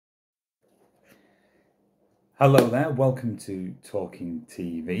Hello there, welcome to Talking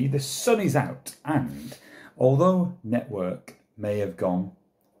TV. The sun is out, and although Network may have gone,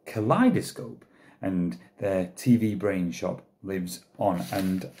 Kaleidoscope and their TV brain shop lives on.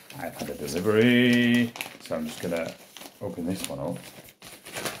 And I've had a delivery, so I'm just gonna open this one up.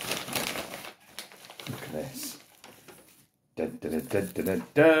 Look at this. Da, da, da, da, da, da,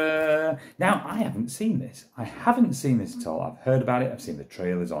 da. Now, I haven't seen this. I haven't seen this at all. I've heard about it. I've seen the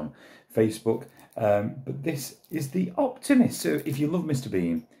trailers on Facebook. But this is The Optimist. So if you love Mr.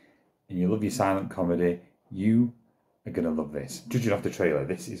 Bean and you love your silent comedy, you are going to love this. Judging off the trailer,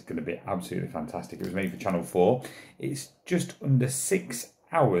 this is going to be absolutely fantastic. It was made for Channel 4. It's just under 6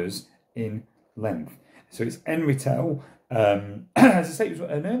 hours in length. So it's Reitel. As I say, it was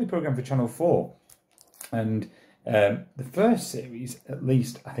an early programme for Channel 4. And the first series, at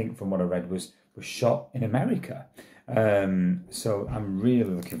least I think from what I read, was shot in America. So I'm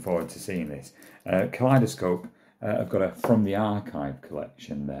really looking forward to seeing this. Kaleidoscope, I've got a From the Archive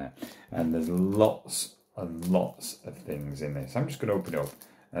collection there, and there's lots and lots of things in this. I'm just going to open it up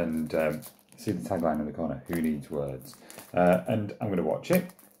and see the tagline in the corner, who needs words? And I'm going to watch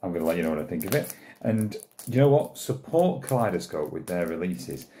it. I'm going to let you know what I think of it. And you know what? Support Kaleidoscope with their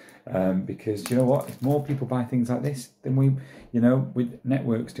releases. Because you know what, if more people buy things like this, then we, with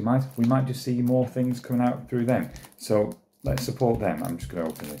Network's demise, we might just see more things coming out through them. So let's support them. I'm just going to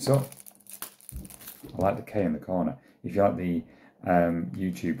open this up. I like the K in the corner. If you like the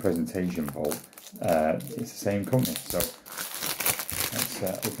YouTube presentation poll, it's the same company. So let's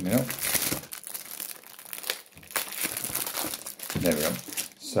open it up. There we go.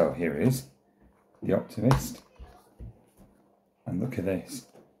 So here it is, The Optimist. And look at this.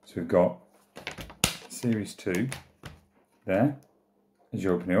 So we've got Series 2 there, as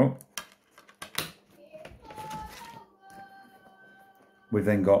you open it up. We've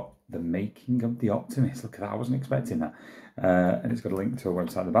then got The Making of The Optimist. Look at that, I wasn't expecting that. And it's got a link to a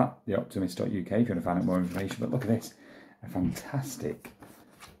website at the back, theoptimist.uk, if you want to find out more information. But look at this, a fantastic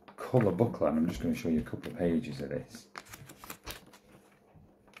colour booklet. And I'm just going to show you a couple of pages of this.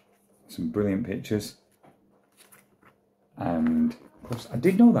 Some brilliant pictures. And of course, I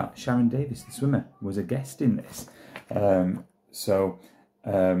did know that Sharon Davis, the swimmer, was a guest in this.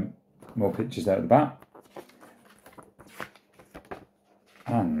 More pictures there at the back.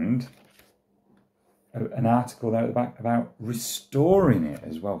 And an article there at the back about restoring it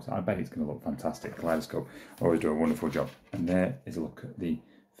as well. So I bet it's going to look fantastic. Kaleidoscope always do a wonderful job. And there is a look at the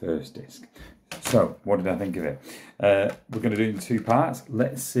first disc. So, what did I think of it? We're going to do it in 2 parts.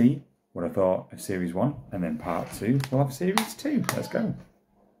 Let's see what I thought of Series 1, and then Part 2, we'll have Series 2. Let's go.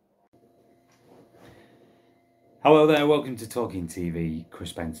 Hello there, welcome to Talking TV.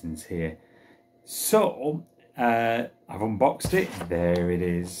 Chris Benson's here. So, I've unboxed it. There it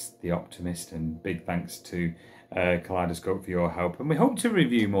is, The Optimist, and big thanks to Kaleidoscope for your help. And we hope to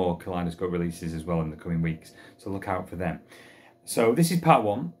review more Kaleidoscope releases as well in the coming weeks, so look out for them. So this is Part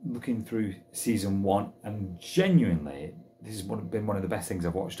 1, looking through Season 1, and genuinely, this has been one of the best things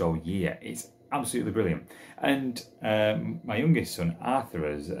I've watched all year. It's absolutely brilliant. And my youngest son, Arthur,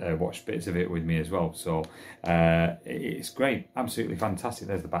 has watched bits of it with me as well. So it's great. Absolutely fantastic.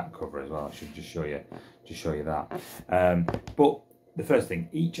 There's the back cover as well. I should just show you that. But the first thing,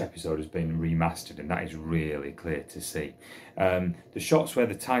 each episode has been remastered, and that is really clear to see. The shots where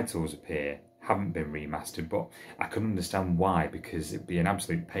the titles appear haven't been remastered, but I can understand why, because it'd be an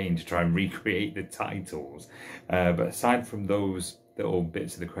absolute pain to try and recreate the titles. But aside from those little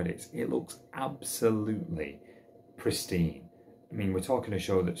bits of the credits, it looks absolutely pristine. I mean, we're talking a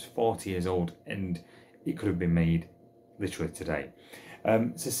show that's 40 years old, and it could have been made literally today.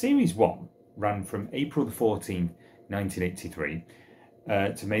 So Series 1 ran from April the 14th, 1983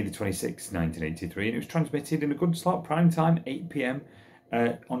 to May the 26th, 1983, and it was transmitted in a good slot, prime time, 8 PM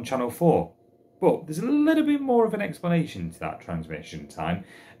on Channel 4. But there's a little bit more of an explanation to that transmission time,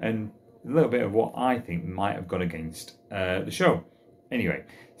 and a little bit of what I think might have gone against the show. Anyway,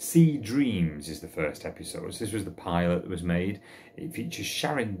 Sea Dreams is the first episode. So this was the pilot that was made. It features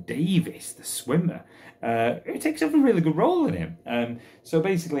Sharon Davis, the swimmer, who takes up a really good role in it. So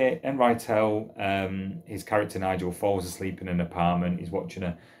basically, Reitel, his character Nigel, falls asleep in an apartment. He's watching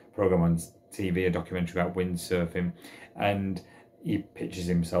a programme on TV, a documentary about windsurfing, and he pictures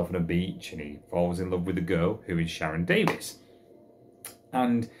himself on a beach, and he falls in love with a girl who is Sharon Davis.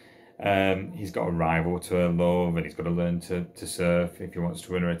 And he's got a rival to her love, and he's got to learn to surf if he wants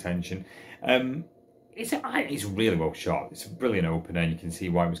to win her attention. It's really well shot. It's a brilliant opener, and you can see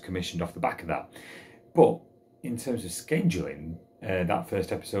why it was commissioned off the back of that. But in terms of scheduling, that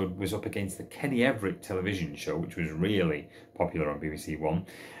first episode was up against the Kenny Everett television show, which was really popular on BBC One.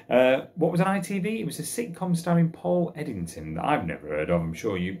 What was on ITV? It was a sitcom starring Paul Eddington that I've never heard of. I'm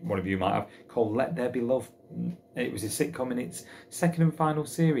sure one of you might have, called Let There Be Love. It was a sitcom in its second and final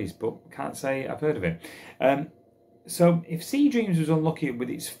series, but can't say I've heard of it. So if Sea Dreams was unlucky with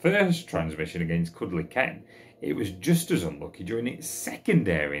its first transmission against Cuddly Ken, it was just as unlucky during its second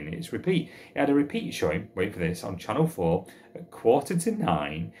airing, its repeat. It had a repeat showing, wait for this, on Channel 4 at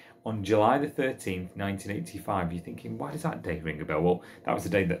 9:15 on July the 13th, 1985. You're thinking, why does that day ring a bell? Well, that was the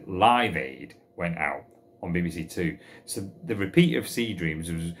day that Live Aid went out on BBC Two. So the repeat of Sea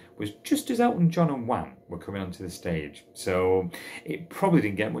Dreams was just as Elton John and Wham were coming onto the stage. So it probably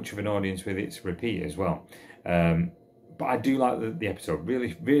didn't get much of an audience with its repeat as well. But I do like the episode.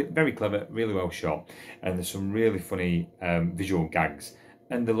 Really, very clever, really well shot, and there's some really funny visual gags.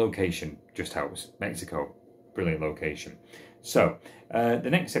 And the location just helps. Mexico, brilliant location. So the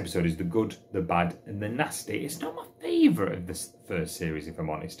next episode is The Good, the Bad, and the Nasty. It's not my favourite of this first series, if I'm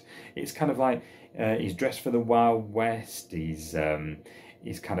honest. It's kind of like he's dressed for the Wild West. He's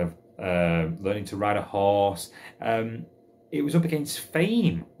kind of learning to ride a horse. It was up against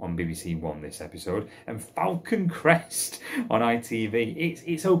Fame on BBC One this episode, and Falcon Crest on ITV.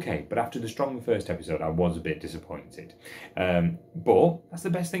 It's okay, but after the strong first episode, I was a bit disappointed. But that's the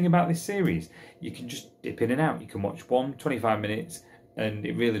best thing about this series. You can just dip in and out. You can watch 25 minutes, and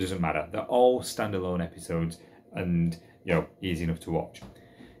it really doesn't matter. They're all standalone episodes, and easy enough to watch.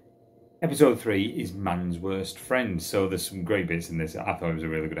 Episode 3 is Man's Worst Friend. So there's some great bits in this. I thought it was a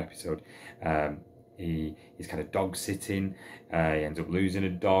really good episode. He's kind of dog sitting. He ends up losing a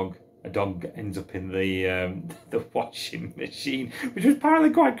dog. A dog ends up in the washing machine, which was apparently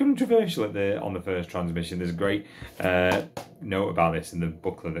quite controversial on the first transmission. There's a great note about this in the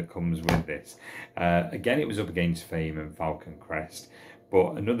booklet that comes with this. Again, it was up against Fame and Falcon Crest.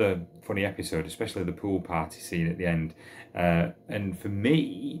 But another funny episode, especially the pool party scene at the end. And for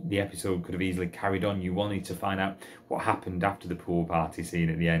me, the episode could have easily carried on. You wanted to find out what happened after the pool party scene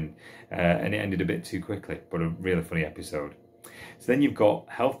at the end. And it ended a bit too quickly, but a really funny episode. So then you've got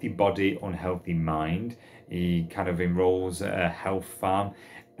Healthy Body, Unhealthy Mind. He kind of enrolls at a health farm,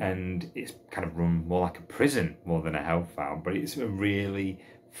 and it's kind of run more like a prison more than a health farm. But it's a really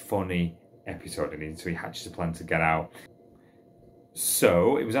funny episode, and so he hatches a plan to get out.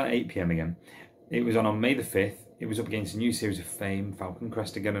 So it was at 8 PM again. It was on May the 5th. It was up against a new series of Fame, Falcon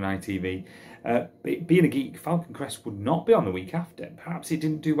Crest again on ITV. Being a geek, Falcon Crest would not be on the week after. Perhaps it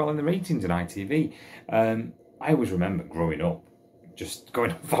didn't do well in the ratings on ITV. I always remember growing up, just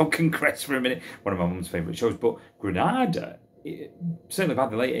going on Falcon Crest for a minute, one of my mum's favourite shows. But Granada, certainly by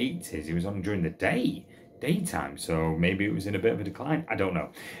the late 80s, it was on during the daytime, so maybe it was in a bit of a decline. I don't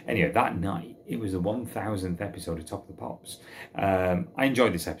know. Anyway, that night, it was the 1000th episode of Top of the Pops. I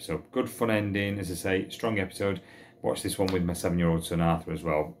enjoyed this episode. Good fun ending, as I say, strong episode. Watched this one with my 7-year-old son Arthur as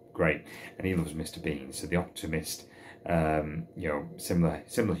well. Great. And he loves Mr. Bean, so the Optimist,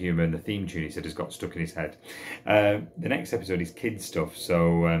 similar humour, and the theme tune, he said, has got stuck in his head. The next episode is kid stuff,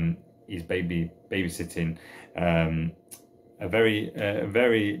 so he's babysitting a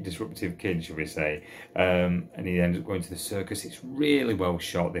very disruptive kid, shall we say, and he ends up going to the circus. It's really well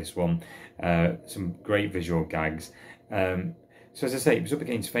shot, this one. Some great visual gags. So as I say, it was up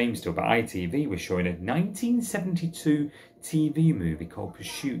against Fame still, but ITV was showing a 1972 TV movie called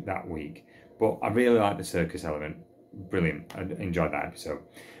Pursuit that week. But I really like the circus element. Brilliant. I enjoyed that episode.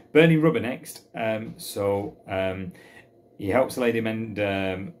 Burning Rubber next. He helps a lady mend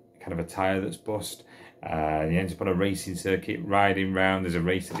kind of a tyre that's bust. He ends up on a racing circuit, riding round. There's a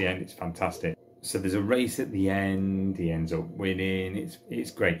race at the end. It's fantastic. So there's a race at the end. He ends up winning.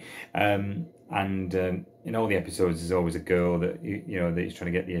 It's great. And in all the episodes, there's always a girl that that he's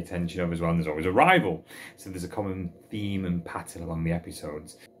trying to get the attention of as well. And there's always a rival. So there's a common theme and pattern along the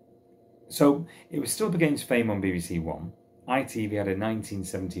episodes. So it was still up against Fame on BBC One. ITV had a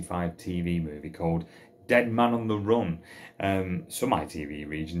 1975 TV movie called Dead Man on the Run. Some ITV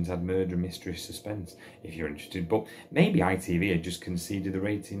regions had murder, mystery, suspense, if you're interested. But maybe ITV had just conceded the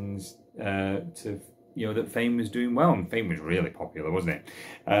ratings to that Fame was doing well, and Fame was really popular, wasn't it?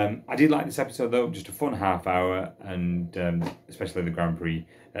 I did like this episode though, just a fun half hour, and especially the Grand Prix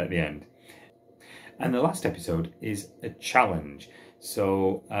at the end. And the last episode is a challenge.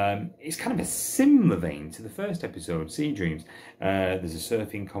 So it's kind of a similar vein to the first episode, Sea Dreams. There's a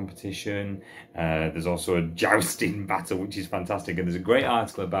surfing competition. There's also a jousting battle, which is fantastic. And there's a great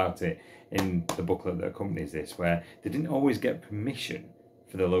article about it in the booklet that accompanies this, where they didn't always get permission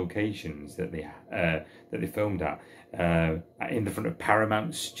for the locations that they filmed at. In the front of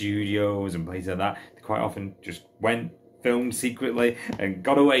Paramount Studios and places like that, they quite often just went, filmed secretly and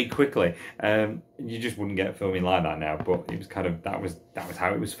got away quickly. You just wouldn't get filming like that now, but it was kind of that was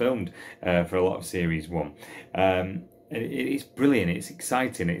how it was filmed for a lot of series one. It's brilliant, it's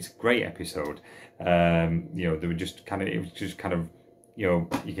exciting, it's a great episode. You know, they were just kind of, it was just kind of, you know,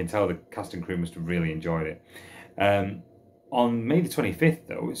 you can tell the cast and crew must have really enjoyed it. On May the 25th,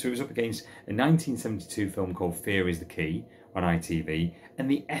 though, so it was up against a 1972 film called Fear is the Key on ITV, and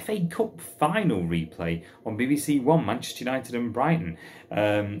the FA Cup final replay on BBC One, Manchester United and Brighton.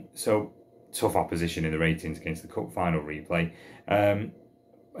 So tough opposition in the ratings against the cup final replay.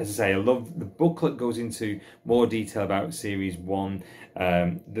 As I say, I love the booklet, goes into more detail about series one.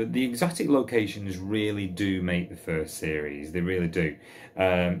 The exotic locations really do make the first series, they really do.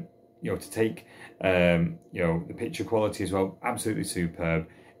 You know, to take you know, the picture quality as well, absolutely superb.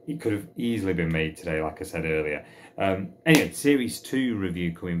 It could have easily been made today, like I said earlier. Anyway, series 2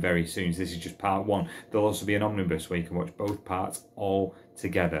 review coming very soon. So this is just part 1. There'll also be an omnibus where you can watch both parts all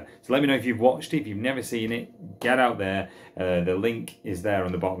together. So let me know if you've watched it. If you've never seen it, get out there. The link is there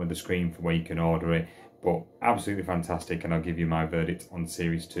on the bottom of the screen for where you can order it. But absolutely fantastic, and I'll give you my verdict on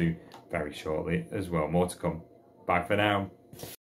series 2 very shortly as well. More to come. Bye for now.